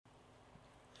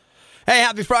Hey,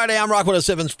 happy Friday. I'm Rock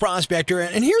 107's Prospector,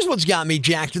 and here's what's got me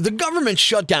jacked. The government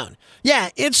shutdown. Yeah,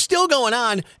 it's still going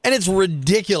on, and it's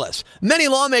ridiculous. Many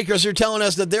lawmakers are telling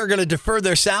us that they're going to defer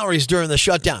their salaries during the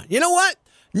shutdown. You know what?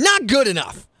 Not good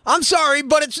enough. I'm sorry,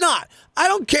 but it's not. I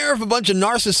don't care if a bunch of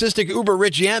narcissistic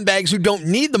uber-rich yambags who don't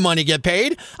need the money get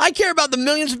paid. I care about the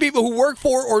millions of people who work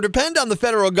for or depend on the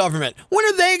federal government. When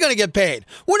are they going to get paid?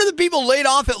 When are the people laid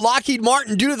off at Lockheed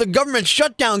Martin due to the government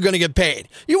shutdown going to get paid?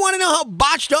 You want to know how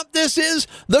botched up this is?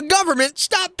 The government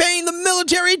stopped paying the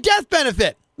military death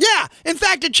benefit. Yeah, in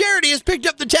fact, a charity has picked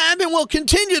up the tab and will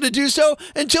continue to do so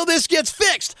until this gets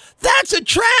fixed. That's a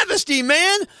travesty,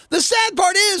 man. The sad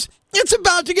part is, it's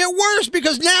about to get worse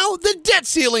because now the debt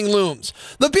ceiling looms.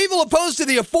 The people opposed to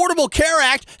the Affordable Care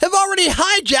Act have already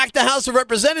hijacked the House of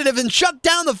Representatives and shut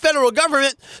down the federal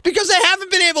government because they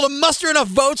haven't been able to muster enough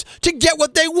votes to get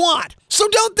what they want. So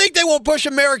don't think they won't push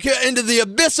America into the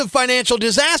abyss of financial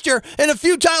disaster in a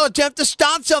futile attempt to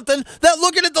stop something that,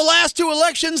 looking at the last two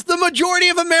elections, the majority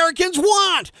of Americans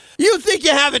want. You think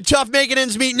you have it tough making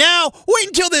ends meet now? Wait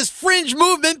until this fringe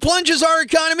movement plunges our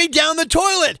economy down the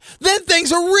toilet. Then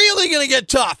things are really going to get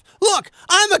tough. Look,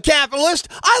 I'm a capitalist.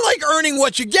 I like earning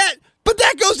what you get. But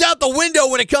that goes out the window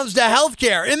when it comes to health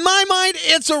care. In my mind,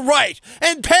 it's a right.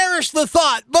 And perish the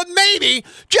thought, but maybe,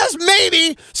 just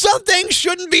maybe, some things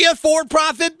shouldn't be a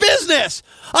for-profit business.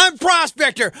 I'm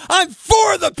Prospector. I'm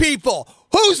for the people.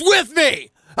 Who's with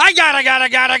me? I gotta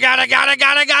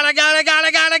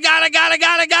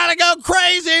go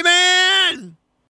crazy, man.